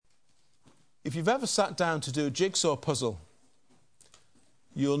If you've ever sat down to do a jigsaw puzzle,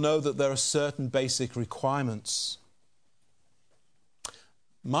 you'll know that there are certain basic requirements.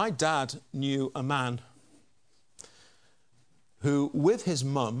 My dad knew a man who, with his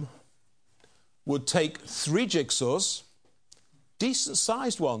mum, would take 3 jigsaws,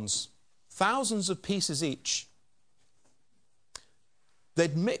 decent-sized ones, thousands of pieces each.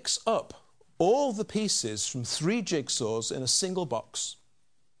 They'd mix up all the pieces from 3 jigsaws in a single box,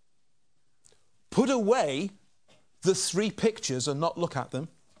 put away the 3 pictures and not look at them,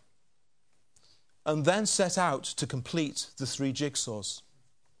 and then set out to complete the 3 jigsaws.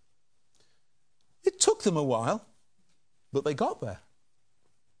 It took them a while, but they got there.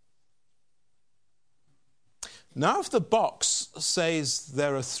 Now, if the box says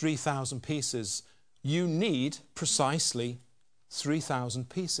there are 3,000 pieces, you need precisely 3,000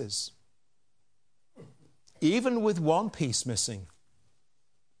 pieces. Even with 1 piece missing,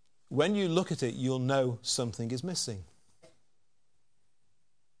 when you look at it, you'll know something is missing.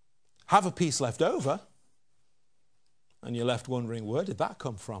 Have a piece left over, and you're left wondering, where did that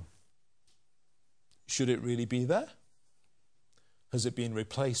come from? Should it really be there? Has it been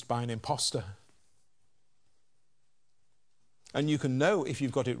replaced by an imposter? And you can know if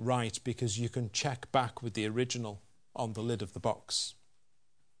you've got it right because you can check back with the original on the lid of the box.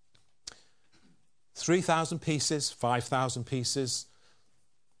 3,000 pieces, 5,000 pieces,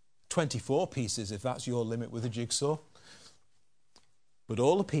 24 pieces if that's your limit with a jigsaw. But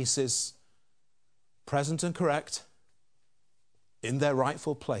all the pieces present and correct, in their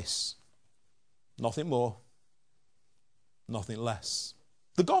rightful place. Nothing more, nothing less.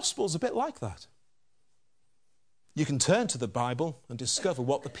 The gospel's a bit like that. You can turn to the Bible and discover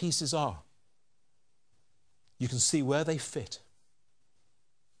what the pieces are. You can see where they fit,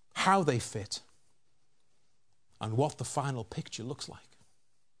 how they fit, and what the final picture looks like.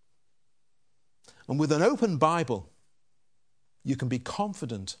 And with an open Bible, you can be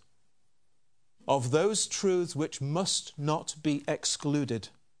confident of those truths which must not be excluded,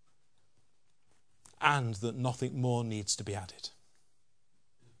 and that nothing more needs to be added.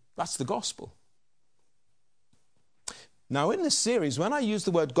 That's the gospel. Now, in this series, when I use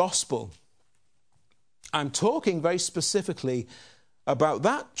the word gospel, I'm talking very specifically about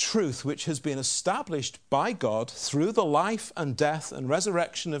that truth which has been established by God through the life and death and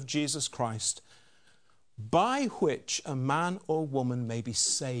resurrection of Jesus Christ, by which a man or woman may be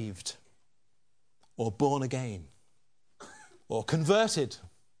saved, or born again, or converted,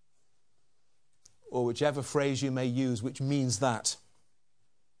 or whichever phrase you may use, which means that.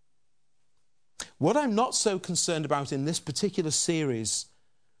 What I'm not so concerned about in this particular series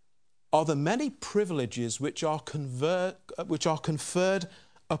are the many privileges which are conferred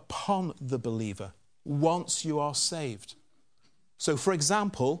upon the believer once you are saved. So, for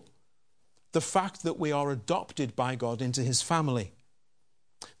example, the fact that we are adopted by God into his family.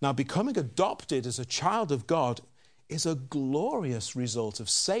 Now, becoming adopted as a child of God is a glorious result of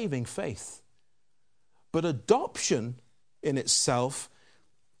saving faith. But adoption in itself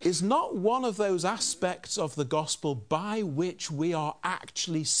is not one of those aspects of the gospel by which we are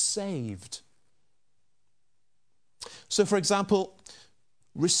actually saved. So, for example,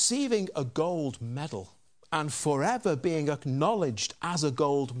 receiving a gold medal and forever being acknowledged as a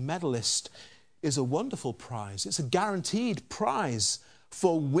gold medalist is a wonderful prize. It's a guaranteed prize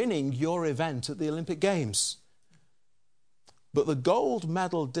for winning your event at the Olympic Games. But the gold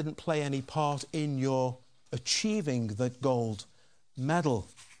medal didn't play any part in your achieving the gold medal.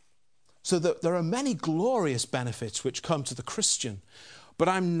 So that there are many glorious benefits which come to the Christian. But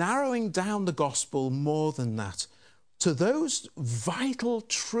I'm narrowing down the gospel more than that, to those vital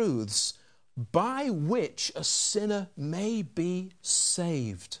truths by which a sinner may be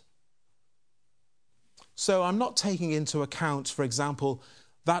saved. So I'm not taking into account, for example,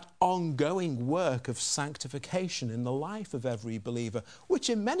 that ongoing work of sanctification in the life of every believer, which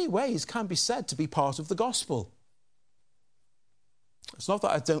in many ways can be said to be part of the gospel. It's not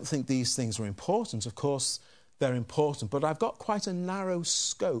that I don't think these things are important. Of course, they're important, but I've got quite a narrow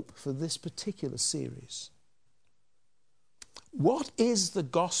scope for this particular series. What is the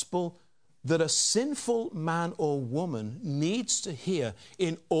gospel that a sinful man or woman needs to hear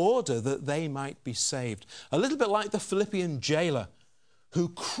in order that they might be saved? A little bit like the Philippian jailer who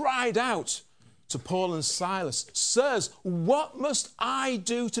cried out to Paul and Silas, "Sirs, what must I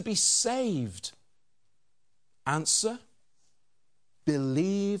do to be saved?" Answer: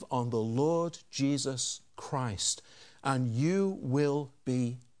 believe on the Lord Jesus Christ, and you will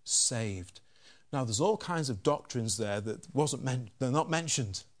be saved. Now, there's all kinds of doctrines there that they're not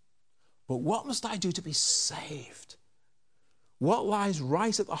mentioned. But what must I do to be saved? What lies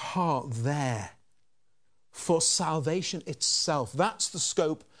right at the heart there for salvation itself? That's the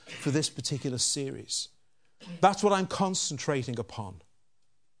scope for this particular series. That's what I'm concentrating upon.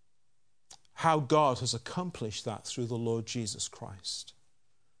 How God has accomplished that through the Lord Jesus Christ.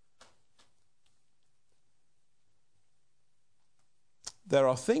 There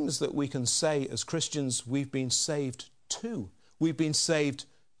are things that we can say as Christians we've been saved to. We've been saved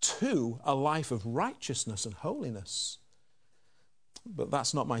to a life of righteousness and holiness. But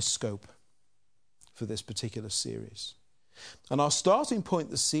that's not my scope for this particular series. And our starting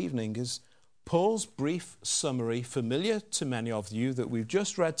point this evening is Paul's brief summary, familiar to many of you, that we've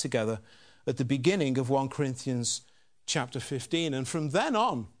just read together at the beginning of 1 Corinthians chapter 15. And from then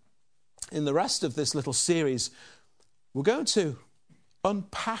on, in the rest of this little series, we're going to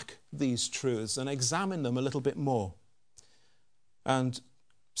unpack these truths and examine them a little bit more and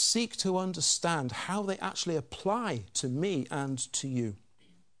seek to understand how they actually apply to me and to you.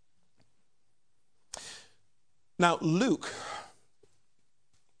 Now, Luke,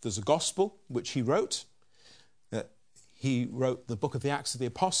 there's a gospel which he wrote. He wrote the book of the Acts of the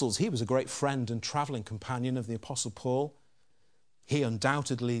Apostles. He was a great friend and travelling companion of the Apostle Paul. He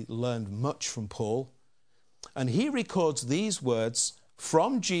undoubtedly learned much from Paul. And he records these words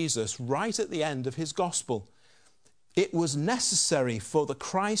from Jesus right at the end of his gospel. It was necessary for the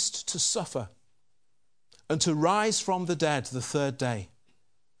Christ to suffer and to rise from the dead the third day,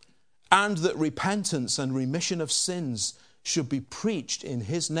 and that repentance and remission of sins should be preached in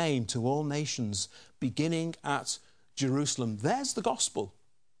his name to all nations, beginning at Jerusalem. There's the gospel.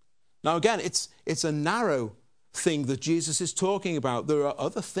 Now again, it's a narrow thing that Jesus is talking about. There are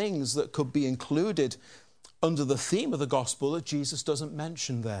other things that could be included under the theme of the gospel that Jesus doesn't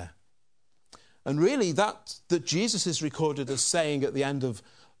mention there. And really that Jesus is recorded as saying at the end of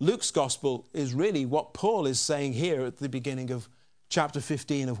Luke's gospel is really what Paul is saying here at the beginning of chapter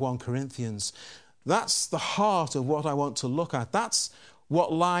 15 of 1 Corinthians. That's the heart of what I want to look at. That's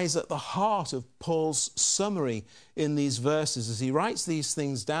what lies at the heart of Paul's summary in these verses as he writes these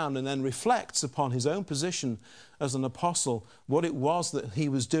things down and then reflects upon his own position as an apostle, what it was that he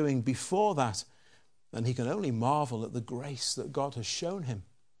was doing before that. And he can only marvel at the grace that God has shown him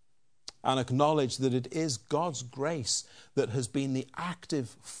and acknowledge that it is God's grace that has been the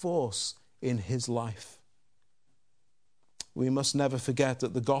active force in his life. We must never forget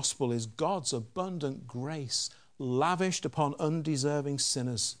that the gospel is God's abundant grace lavished upon undeserving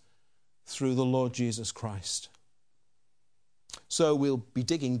sinners through the Lord Jesus Christ. So we'll be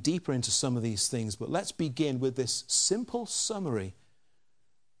digging deeper into some of these things, but let's begin with this simple summary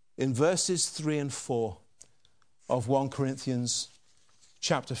in verses 3 and 4 of 1 Corinthians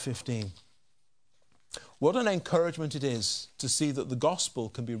chapter 15. What an encouragement it is to see that the gospel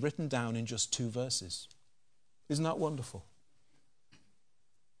can be written down in just 2 verses. Isn't that wonderful?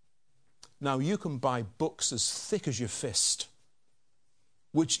 Now, you can buy books as thick as your fist,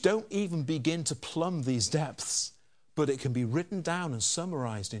 which don't even begin to plumb these depths, but it can be written down and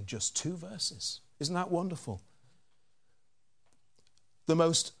summarized in just 2 verses. Isn't that wonderful? The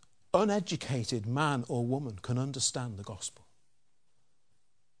most uneducated man or woman can understand the gospel.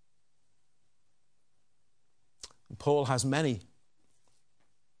 And Paul has many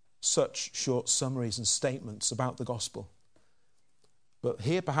such short summaries and statements about the gospel. But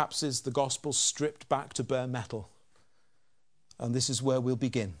here perhaps is the gospel stripped back to bare metal. And this is where we'll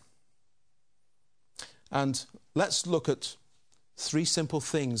begin. And let's look at 3 simple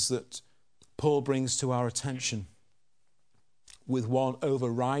things that Paul brings to our attention, with one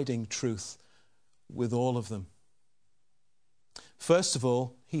overriding truth with all of them. First of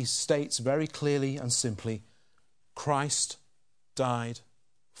all, he states very clearly and simply, Christ died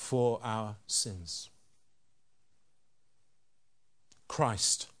for our sins.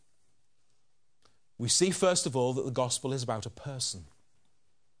 Christ. We see first of all that the gospel is about a person.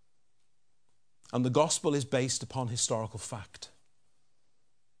 And the gospel is based upon historical fact.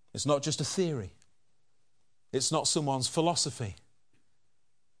 It's not just a theory. It's not someone's philosophy.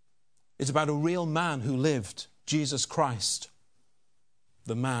 It's about a real man who lived, Jesus Christ,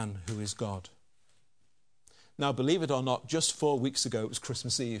 the man who is God. Now, believe it or not, just 4 weeks ago it was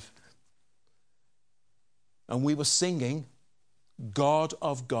Christmas Eve. And we were singing, God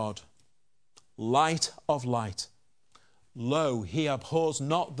of God, light of light. Lo, he abhors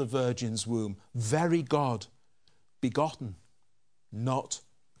not the virgin's womb, very God, begotten, not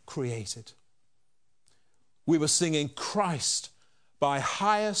created. We were singing Christ, by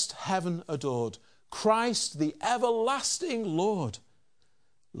highest heaven adored, Christ the everlasting Lord.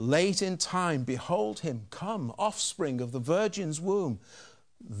 Late in time, behold him come, offspring of the virgin's womb,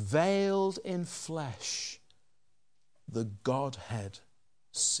 veiled in flesh, the Godhead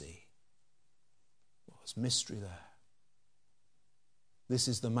see. Well, there's mystery there. This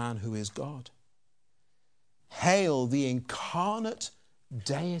is the man who is God. Hail the incarnate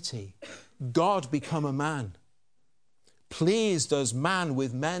deity, God become a man. Pleased as man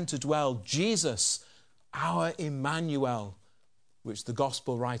with men to dwell, Jesus, our Emmanuel, which the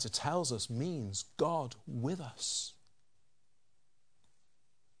gospel writer tells us means God with us.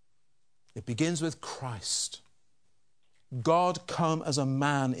 It begins with Christ. God come as a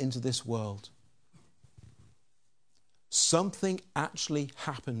man into this world. Something actually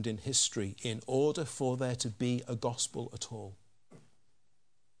happened in history in order for there to be a gospel at all.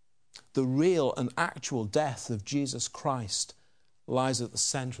 The real and actual death of Jesus Christ lies at the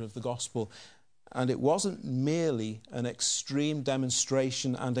centre of the gospel. And it wasn't merely an extreme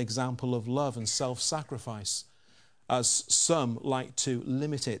demonstration and example of love and self-sacrifice, as some like to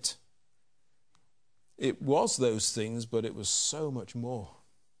limit it. It was those things, but it was so much more.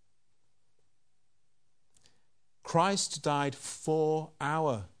 Christ died for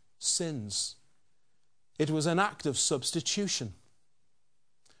our sins. It was an act of substitution.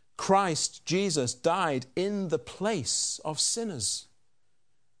 Christ, Jesus, died in the place of sinners.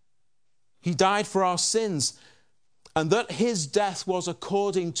 He died for our sins, and that his death was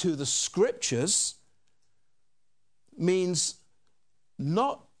according to the Scriptures means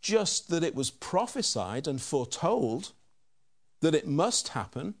not just that it was prophesied and foretold that it must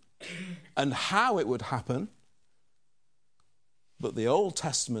happen and how it would happen, but the Old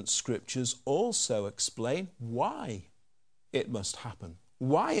Testament Scriptures also explain why it must happen,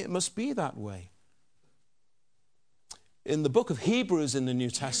 why it must be that way. In the book of Hebrews in the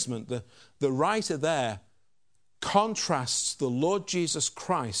New Testament, the writer there contrasts the Lord Jesus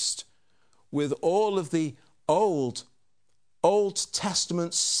Christ with all of the Old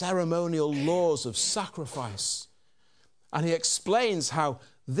Testament ceremonial laws of sacrifice. And he explains how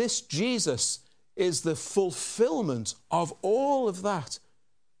this Jesus is the fulfillment of all of that.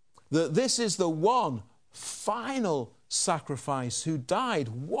 That this is the one final sacrifice who died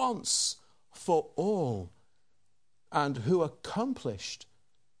once for all, and who accomplished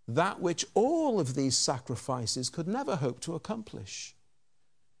that which all of these sacrifices could never hope to accomplish.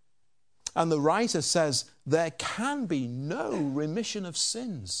 And the writer says there can be no remission of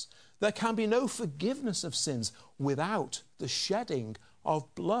sins. There can be no forgiveness of sins without the shedding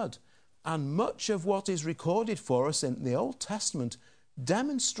of blood. And much of what is recorded for us in the Old Testament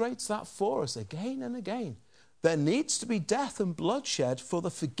demonstrates that for us again and again. There needs to be death and bloodshed for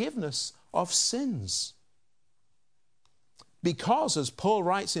the forgiveness of sins. Because, as Paul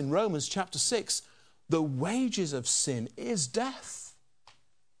writes in Romans chapter 6, the wages of sin is death.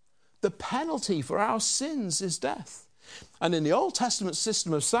 The penalty for our sins is death. And in the Old Testament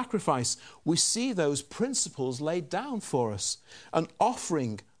system of sacrifice, we see those principles laid down for us. An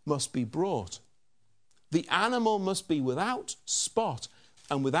offering must be brought. The animal must be without spot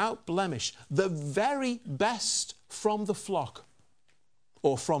and without blemish, the very best from the flock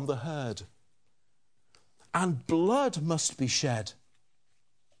or from the herd. And blood must be shed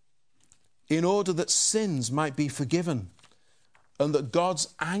in order that sins might be forgiven and that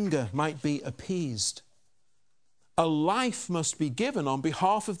God's anger might be appeased. A life must be given on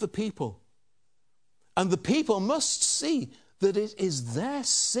behalf of the people. And the people must see that it is their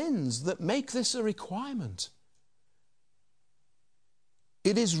sins that make this a requirement.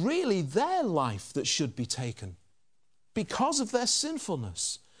 It is really their life that should be taken because of their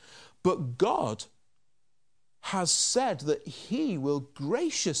sinfulness. But God has said that he will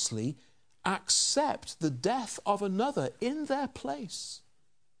graciously accept the death of another in their place.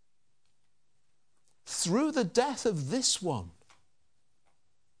 Through the death of this one,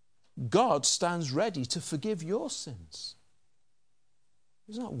 God stands ready to forgive your sins.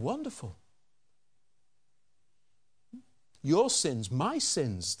 Isn't that wonderful? Your sins, my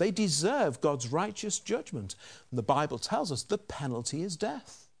sins, they deserve God's righteous judgment. And the Bible tells us the penalty is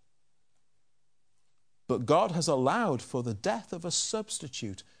death. But God has allowed for the death of a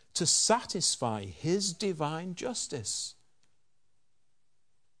substitute to satisfy his divine justice.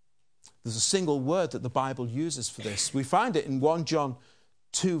 There's a single word that the Bible uses for this. We find it in 1 John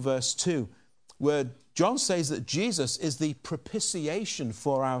 2 verse 2, where John says that Jesus is the propitiation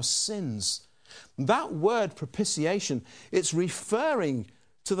for our sins. That word propitiation, it's referring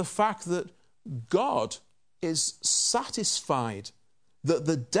to the fact that God is satisfied that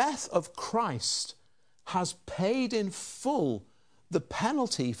the death of Christ has paid in full the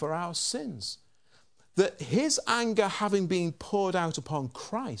penalty for our sins. That his anger having been poured out upon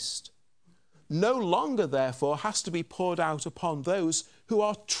Christ no longer therefore has to be poured out upon those who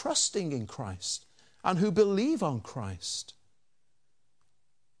are trusting in Christ and who believe on Christ.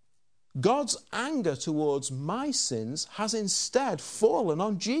 God's anger towards my sins has instead fallen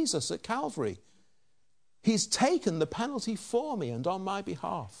on Jesus at Calvary. He's taken the penalty for me and on my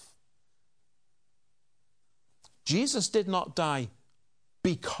behalf. Jesus did not die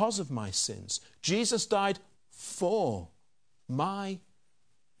because of my sins. Jesus died for my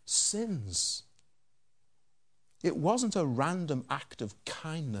sins. It wasn't a random act of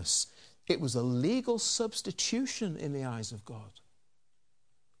kindness. It was a legal substitution in the eyes of God.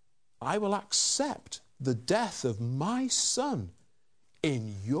 I will accept the death of my Son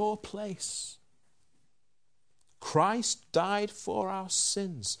in your place. Christ died for our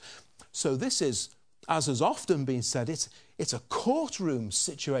sins. So this is, as has often been said, it's a courtroom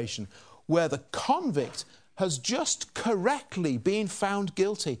situation where the convict has just correctly been found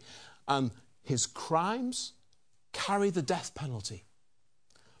guilty and his crimes carry the death penalty.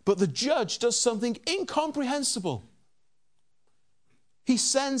 But the judge does something incomprehensible. He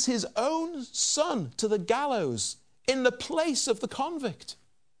sends his own Son to the gallows in the place of the convict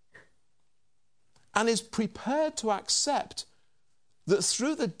and is prepared to accept that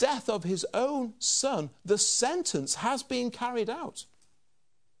through the death of his own Son, the sentence has been carried out.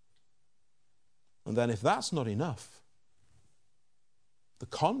 And then if that's not enough, the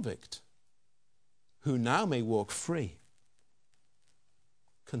convict, who now may walk free,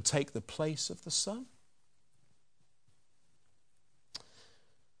 can take the place of the Son.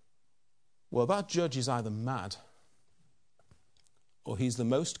 Well, that judge is either mad or he's the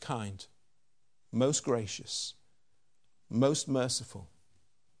most kind, most gracious, most merciful,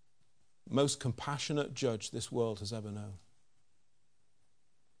 most compassionate judge this world has ever known.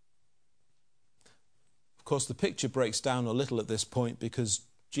 Of course, the picture breaks down a little at this point because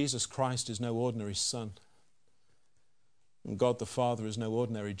Jesus Christ is no ordinary Son, and God the Father is no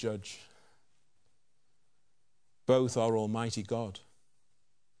ordinary judge. Both are Almighty God.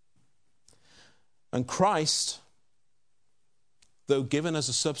 And Christ, though given as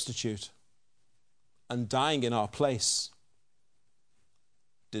a substitute and dying in our place,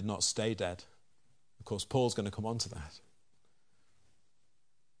 did not stay dead. Of course, Paul's going to come on to that.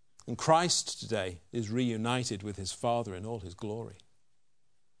 And Christ today is reunited with his Father in all his glory.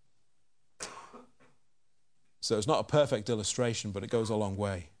 So it's not a perfect illustration, but it goes a long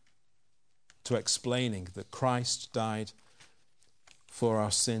way to explaining that Christ died for our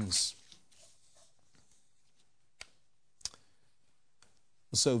sins.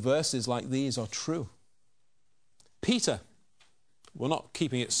 So verses like these are true. Peter, we're not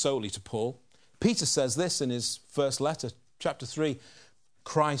keeping it solely to Paul. Peter says this in his first letter, chapter 3,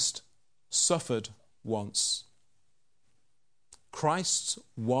 Christ suffered once. Christ's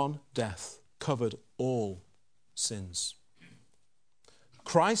one death covered all sins.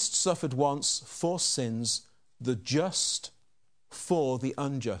 Christ suffered once for sins, the just for the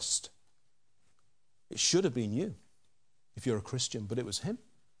unjust. It should have been you if you're a Christian, but it was him.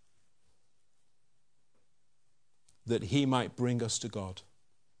 That he might bring us to God.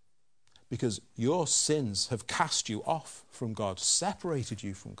 Because your sins have cast you off from God, separated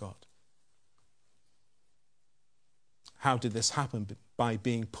you from God. How did this happen? By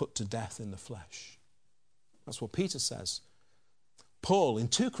being put to death in the flesh. That's what Peter says. Paul, in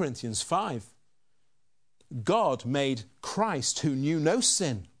 2 Corinthians 5, God made Christ, who knew no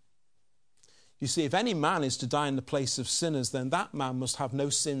sin. You see, if any man is to die in the place of sinners, then that man must have no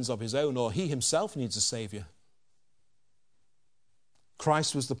sins of his own, or he himself needs a saviour.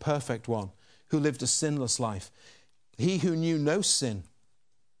 Christ was the perfect one who lived a sinless life. He who knew no sin,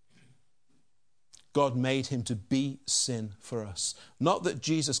 God made him to be sin for us. Not that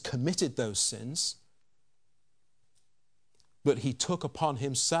Jesus committed those sins, but he took upon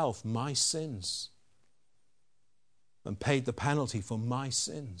himself my sins and paid the penalty for my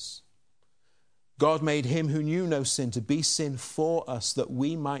sins. God made him who knew no sin to be sin for us, that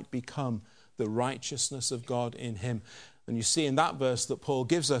we might become the righteousness of God in him. And you see in that verse that Paul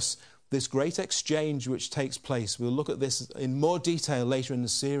gives us this great exchange which takes place. We'll look at this in more detail later in the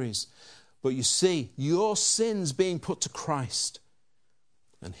series. But you see your sins being put to Christ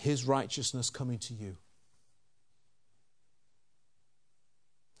and his righteousness coming to you.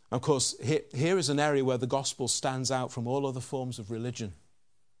 Of course, here is an area where the gospel stands out from all other forms of religion.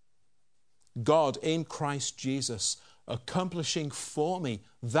 God in Christ Jesus accomplishing for me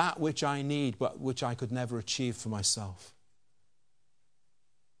that which I need, but which I could never achieve for myself.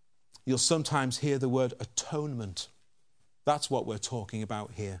 You'll sometimes hear the word atonement. That's what we're talking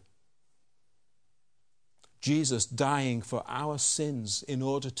about here. Jesus dying for our sins in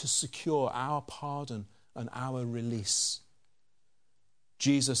order to secure our pardon and our release.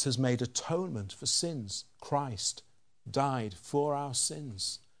 Jesus has made atonement for sins. Christ died for our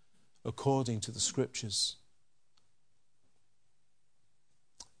sins according to the Scriptures.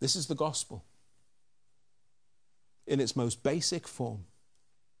 This is the gospel in its most basic form.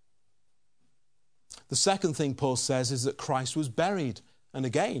 The second thing Paul says is that Christ was buried, and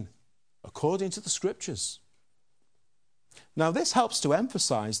again, according to the Scriptures. Now, this helps to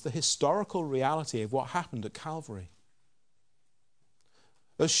emphasize the historical reality of what happened at Calvary.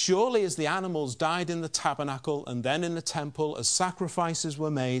 As surely as the animals died in the tabernacle and then in the temple as sacrifices were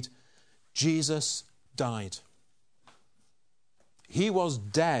made, Jesus died. He was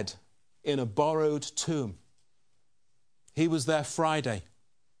dead in a borrowed tomb. He was there Friday.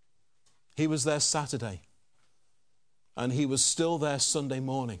 He was there Saturday. And he was still there Sunday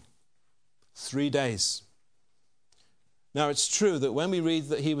morning. 3 days. Now, it's true that when we read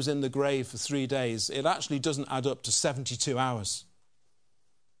that he was in the grave for 3 days, it actually doesn't add up to 72 hours.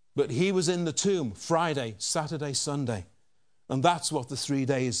 But he was in the tomb Friday, Saturday, Sunday. And that's what the 3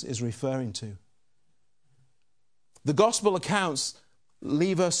 days is referring to. The gospel accounts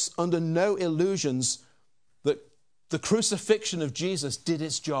leave us under no illusions that the crucifixion of Jesus did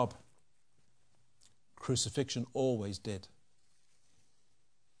its job. Crucifixion always did.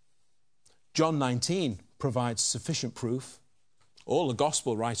 John 19 provides sufficient proof. All the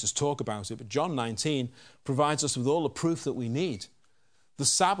gospel writers talk about it, but John 19 provides us with all the proof that we need. The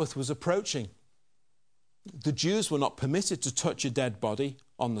Sabbath was approaching. The Jews were not permitted to touch a dead body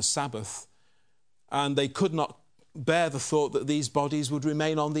on the Sabbath, and they could not bear the thought that these bodies would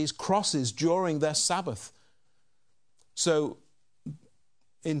remain on these crosses during their Sabbath. So,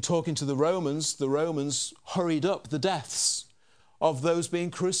 in talking to the Romans hurried up the deaths of those being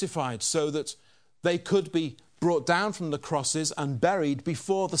crucified so that they could be brought down from the crosses and buried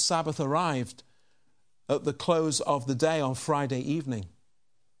before the Sabbath arrived at the close of the day on Friday evening.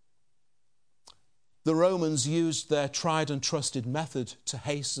 The Romans used their tried and trusted method to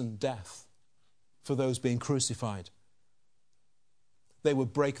hasten death for those being crucified. They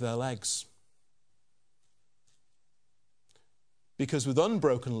would break their legs. Because with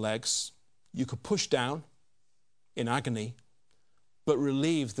unbroken legs, you could push down in agony, but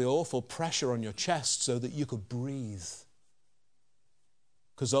relieve the awful pressure on your chest so that you could breathe.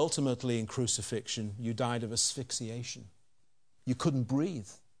 Because ultimately in crucifixion, you died of asphyxiation. You couldn't breathe.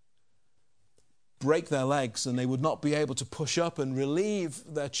 Break their legs and they would not be able to push up and relieve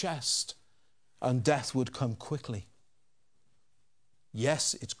their chest, and death would come quickly.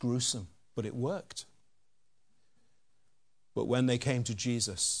 Yes, it's gruesome, but it worked. But when they came to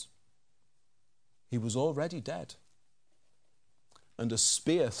Jesus, he was already dead. And a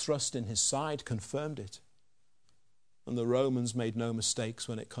spear thrust in his side confirmed it. And the Romans made no mistakes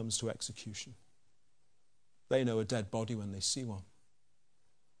when it comes to execution. They know a dead body when they see one.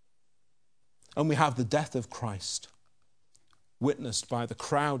 And we have the death of Christ, witnessed by the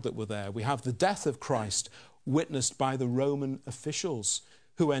crowd that were there. We have the death of Christ, witnessed by the Roman officials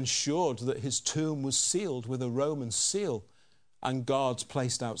who ensured that his tomb was sealed with a Roman seal and guards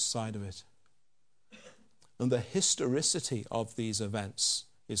placed outside of it. And the historicity of these events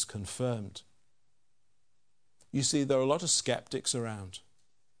is confirmed. You see, there are a lot of skeptics around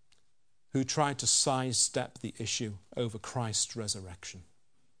who try to sidestep the issue over Christ's resurrection.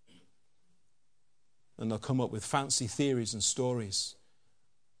 And they'll come up with fancy theories and stories.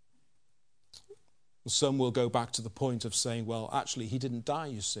 Some will go back to the point of saying, well, actually, he didn't die,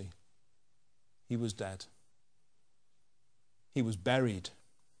 you see. He was dead. He was buried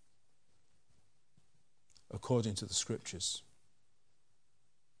according to the Scriptures.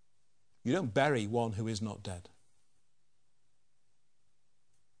 You don't bury one who is not dead.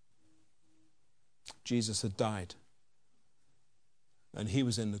 Jesus had died, and he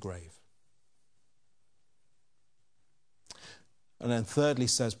was in the grave. And then thirdly,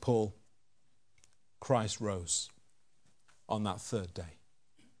 says Paul, Christ rose on that third day.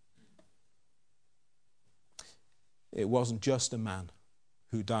 It wasn't just a man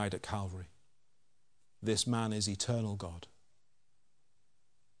who died at Calvary. This man is eternal God.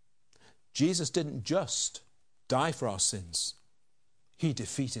 Jesus didn't just die for our sins. He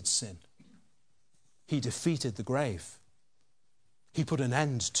defeated sin. He defeated the grave. He put an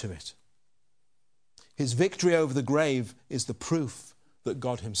end to it. His victory over the grave is the proof that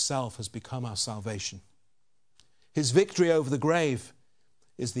God himself has become our salvation. His victory over the grave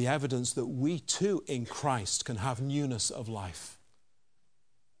is the evidence that we too in Christ can have newness of life.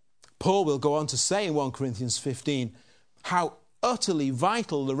 Paul will go on to say in 1 Corinthians 15 how utterly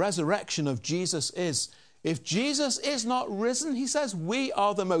vital the resurrection of Jesus is. If Jesus is not risen, he says, we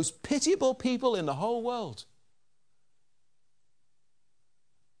are the most pitiable people in the whole world.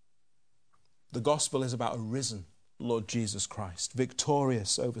 The gospel is about a risen Lord Jesus Christ,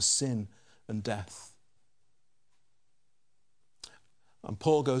 victorious over sin and death. And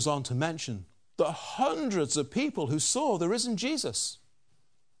Paul goes on to mention the hundreds of people who saw the risen Jesus.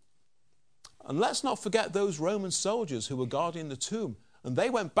 And let's not forget those Roman soldiers who were guarding the tomb. And they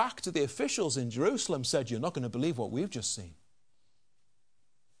went back to the officials in Jerusalem and said, "You're not going to believe what we've just seen."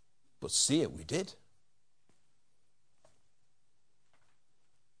 But see it, we did.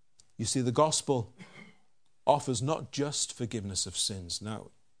 You see, the gospel offers not just forgiveness of sins.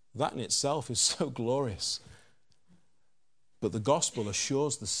 Now, that in itself is so glorious. But the gospel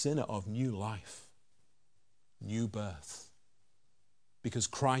assures the sinner of new life, new birth, because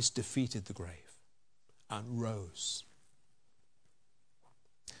Christ defeated the grave and rose.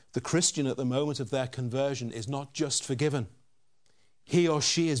 The Christian at the moment of their conversion is not just forgiven. He or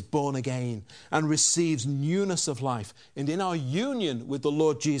she is born again and receives newness of life. And in our union with the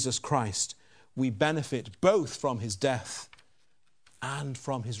Lord Jesus Christ, we benefit both from his death and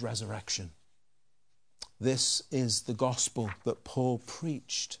from his resurrection. This is the gospel that Paul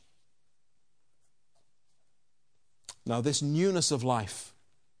preached. Now, this newness of life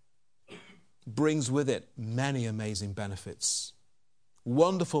brings with it many amazing benefits,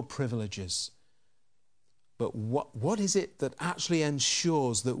 wonderful privileges. But what is it that actually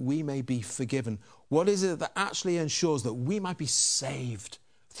ensures that we may be forgiven? What is it that actually ensures that we might be saved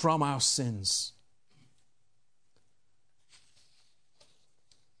from our sins?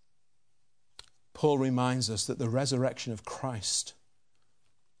 Paul reminds us that the resurrection of Christ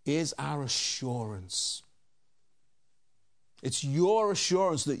is our assurance. It's your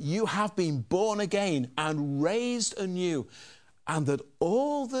assurance that you have been born again and raised anew, and that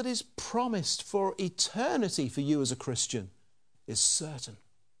all that is promised for eternity for you as a Christian is certain,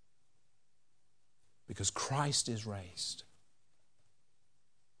 because Christ is raised.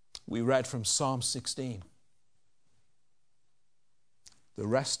 We read from Psalm 16. The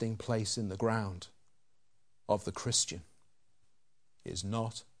resting place in the ground of the Christian is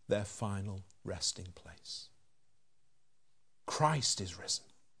not their final resting place. Christ is risen.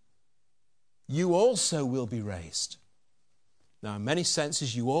 You also will be raised. Now, in many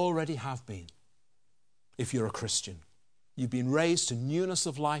senses, you already have been, if you're a Christian. You've been raised to newness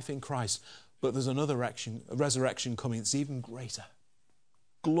of life in Christ, but there's another resurrection coming. It's even greater.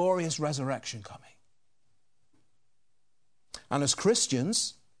 Glorious resurrection coming. And as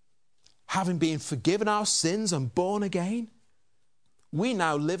Christians, having been forgiven our sins and born again, we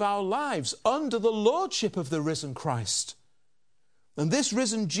now live our lives under the lordship of the risen Christ. And this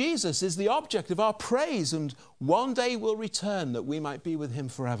risen Jesus is the object of our praise, and one day will return that we might be with him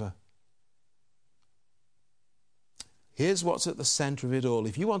forever. Here's what's at the center of it all.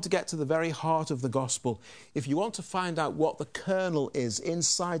 If you want to get to the very heart of the gospel, if you want to find out what the kernel is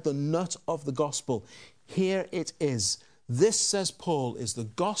inside the nut of the gospel, here it is. This, says Paul, is the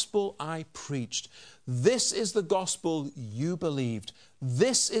gospel I preached. This is the gospel you believed.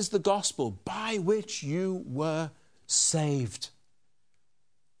 This is the gospel by which you were saved.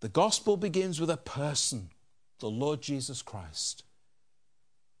 The gospel begins with a person, the Lord Jesus Christ.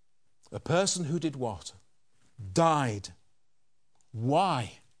 A person who did what? Died.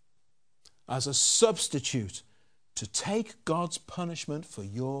 Why? As a substitute to take God's punishment for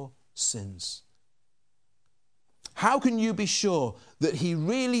your sins. How can you be sure that he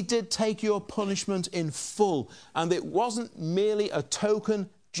really did take your punishment in full and it wasn't merely a token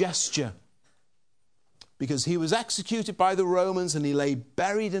gesture? Because he was executed by the Romans and he lay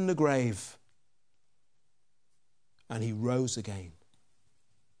buried in the grave. And he rose again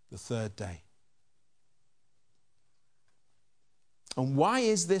the third day. And why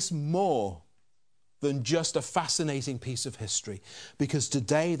is this more than just a fascinating piece of history? Because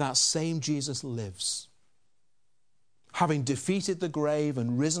today that same Jesus lives, having defeated the grave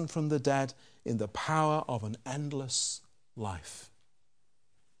and risen from the dead in the power of an endless life.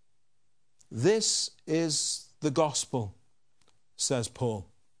 This is the gospel, says Paul.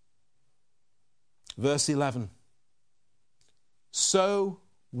 Verse 11. So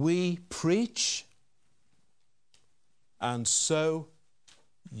we preach, and so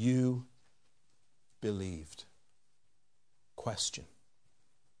you believed. Question.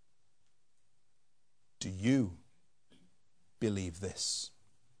 Do you believe this?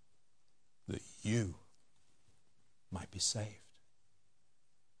 That you might be saved?